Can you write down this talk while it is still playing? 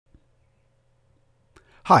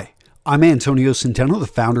Hi, I'm Antonio Centeno, the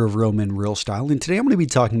founder of Real Men Real Style, and today I'm going to be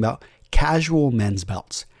talking about casual men's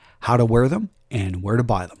belts, how to wear them, and where to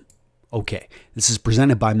buy them. Okay, this is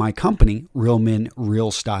presented by my company, Real Men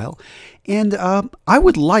Real Style, and I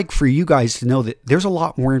would like for you guys to know that there's a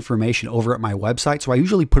lot more information over at my website, so I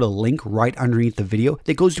usually put a link right underneath the video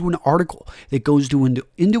that goes to an article that goes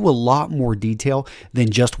into a lot more detail than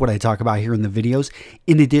just what I talk about here in the videos.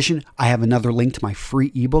 In addition, I have another link to my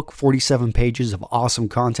free ebook, 47 pages of awesome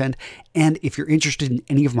content, and if you're interested in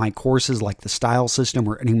any of my courses like the Style System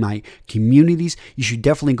or any of my communities, you should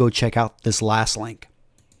definitely go check out this last link.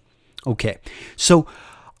 Okay, so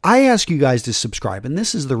I ask you guys to subscribe, and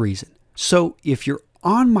this is the reason. So if you're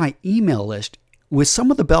on my email list, with some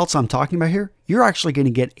of the belts I'm talking about here, you're actually going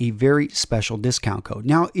to get a very special discount code.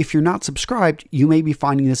 Now, if you're not subscribed, you may be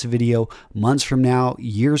finding this video months from now,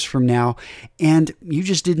 years from now, and you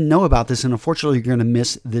just didn't know about this, and unfortunately, you're going to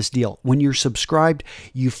miss this deal. When you're subscribed,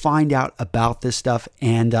 you find out about this stuff,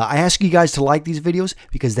 and I ask you guys to like these videos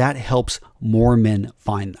because that helps more men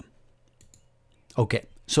find them. Okay.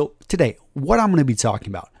 So today, what I'm going to be talking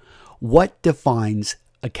about, what defines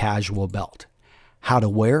a casual belt, how to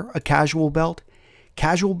wear a casual belt,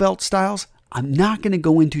 casual belt styles. I'm not going to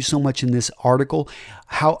go into so much in this article,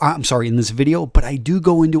 in this video, but I do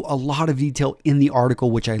go into a lot of detail in the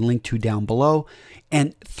article, which I link to down below,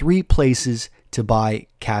 and 3 places to buy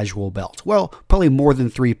casual belts. Well, probably more than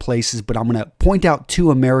 3 places, but I'm going to point out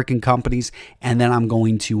 2 American companies, and then I'm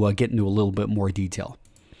going to get into a little bit more detail.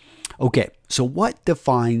 Okay, so what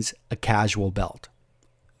defines a casual belt?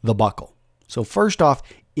 The buckle. So first off,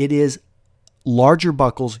 it is larger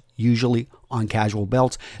buckles usually on casual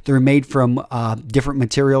belts. They're made from different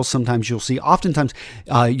materials. Sometimes oftentimes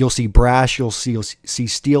you'll see brass, you'll see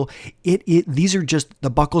steel. These are just, the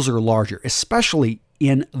buckles are larger, especially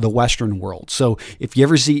in the Western world. So if you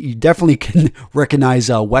ever you definitely can recognize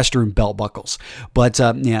Western belt buckles. But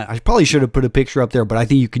yeah, I probably should have put a picture up there, but I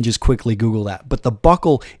think you can just quickly Google that. But the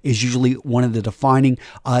buckle is usually one of the defining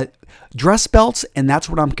dress belts, and that's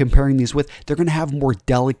what I'm comparing these with. They're going to have more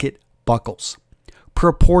delicate buckles.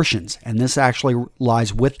 Proportions, and this actually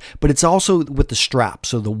lies with, but it's also with the strap.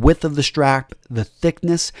 So the width of the strap, the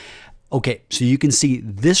thickness. Okay, so you can see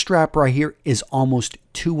this strap right here is almost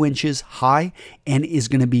 2 inches high and is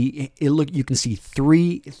going to be, you can see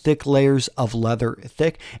 3 thick layers of leather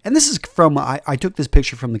thick. And this is from, I took this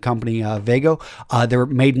picture from the company Vago. They're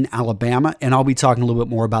made in Alabama, and I'll be talking a little bit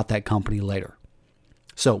more about that company later.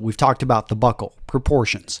 So we've talked about the buckle,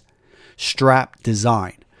 proportions, strap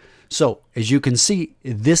design. So as you can see,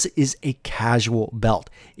 this is a casual belt.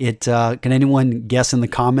 Can anyone guess in the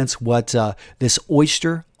comments what this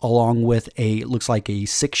Oyster along with looks like a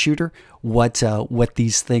 6-shooter, what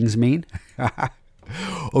these things mean?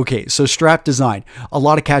 Okay, so strap design. A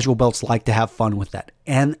lot of casual belts like to have fun with that.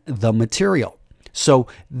 And the material. So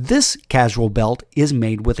this casual belt is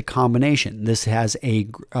made with a combination. This has a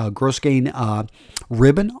Grosgrain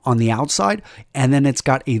ribbon on the outside, and then it's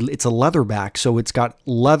a leather back, so it's got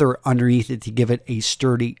leather underneath it to give it a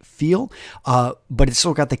sturdy feel, but it's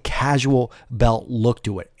still got the casual belt look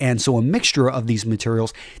to it. And so a mixture of these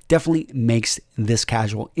materials definitely makes this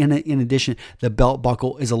casual. In addition, the belt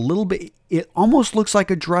buckle is a little bit, it almost looks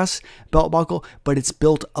like a dress belt buckle, but it's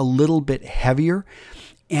built a little bit heavier.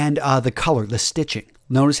 And the color, the stitching.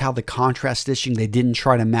 Notice how the contrast stitching, they didn't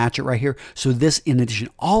try to match it right here. So this, in addition,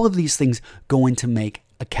 all of these things go in to make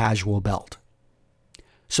a casual belt.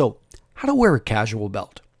 So how to wear a casual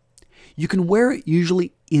belt? You can wear it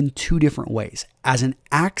usually in 2 different ways. As an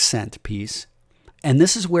accent piece, and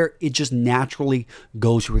this is where it just naturally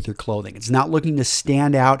goes with your clothing. It's not looking to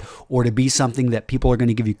stand out or to be something that people are going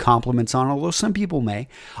to give you compliments on, although some people may.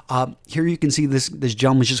 Here you can see this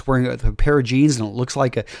gentleman's just wearing a pair of jeans, and it looks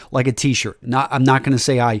like a t-shirt. I'm not going to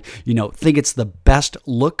say I think it's the best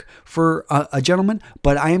look for a gentleman,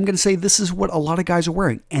 but I am going to say this is what a lot of guys are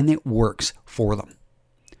wearing, and it works for them.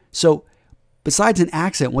 So besides an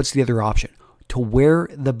accent, what's the other option? To wear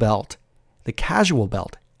the belt, the casual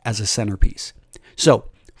belt, as a centerpiece. So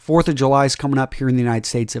 4th of July is coming up here in the United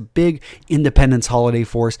States, a big independence holiday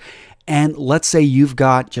for us. And let's say you're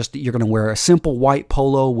going to wear a simple white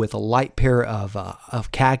polo with a light pair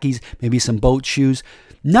of khakis, maybe some boat shoes.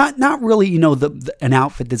 Not really, an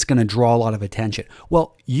outfit that's going to draw a lot of attention.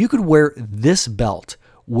 Well, you could wear this belt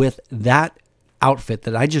with that outfit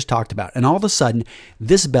that I just talked about, and all of a sudden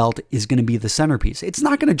this belt is going to be the centerpiece. It's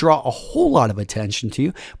not going to draw a whole lot of attention to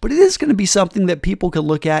you, but it is going to be something that people can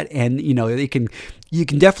look at, and you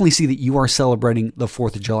can definitely see that you are celebrating the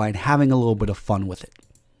 4th of July and having a little bit of fun with it.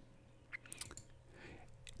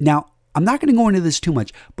 Now, I'm not going to go into this too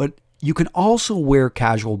much, but you can also wear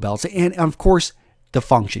casual belts, and of course the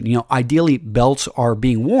function. You know, ideally belts are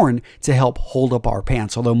being worn to help hold up our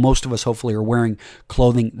pants, although most of us hopefully are wearing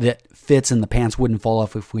clothing that fits and the pants wouldn't fall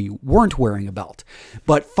off if we weren't wearing a belt.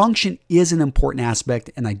 But function is an important aspect,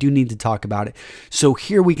 and I do need to talk about it. So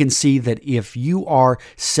here we can see that if you are,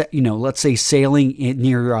 let's say sailing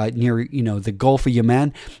near the Gulf of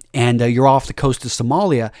Yemen, and you're off the coast of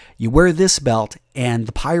Somalia, you wear this belt, and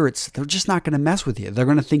the pirates, they're just not going to mess with you. They're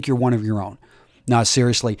going to think you're one of your own. No,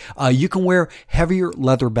 seriously, you can wear heavier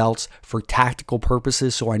leather belts for tactical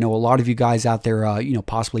purposes. So I know a lot of you guys out there,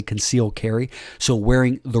 possibly conceal carry. So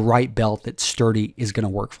wearing the right belt that's sturdy is going to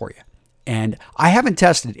work for you. And I haven't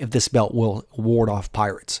tested if this belt will ward off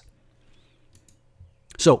pirates.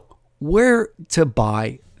 So where to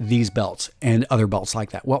buy these belts and other belts like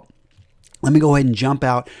that? Well, let me go ahead and jump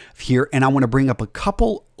out here, and I want to bring up a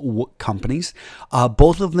couple companies,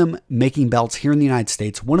 both of them making belts here in the United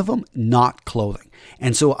States, one of them Knot Clothing.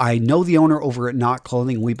 And so I know the owner over at Knot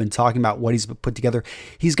Clothing. We've been talking about what he's put together.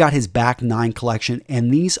 He's got his Back 9 collection,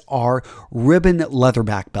 and these are ribbon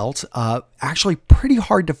leatherback belts. Actually pretty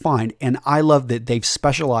hard to find, and I love that they've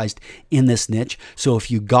specialized in this niche. So if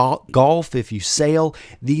you golf, if you sail,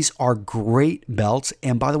 these are great belts.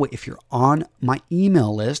 And by the way, if you're on my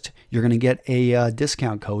email list, you're going to get a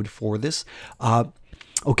discount code for this.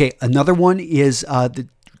 Okay, another one is the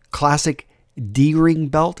classic D-ring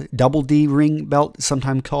belt, double D-ring belt,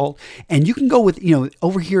 sometimes called. And you can go with,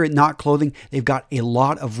 over here at Knot Clothing, they've got a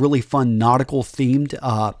lot of really fun nautical themed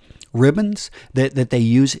ribbons that they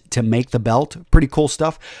use to make the belt. Pretty cool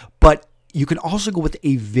stuff. But you can also go with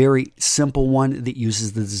a very simple one that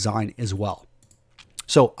uses the design as well.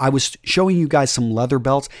 So I was showing you guys some leather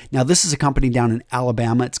belts. Now this is a company down in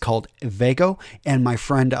Alabama. It's called Vago, and my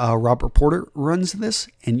friend Robert Porter runs this,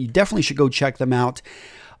 and you definitely should go check them out.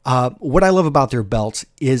 What I love about their belts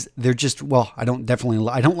is they're just, well, I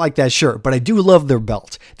don't like that shirt, but I do love their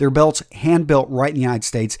belts. Their belts hand built right in the United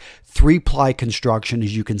States, 3-ply construction,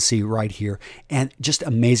 as you can see right here, and just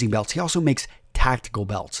amazing belts. He also makes tactical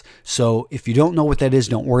belts. So if you don't know what that is,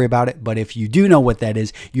 don't worry about it. But if you do know what that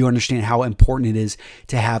is, you understand how important it is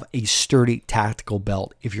to have a sturdy tactical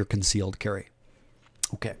belt if you're concealed carry.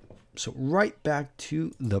 Okay, so right back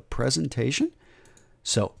to the presentation.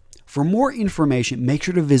 So for more information, make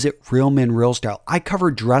sure to visit Real Men Real Style. I cover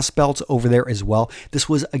dress belts over there as well. This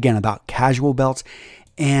was, again, about casual belts.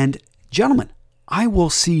 And gentlemen, I will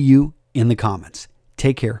see you in the comments.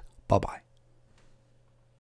 Take care. Bye-bye.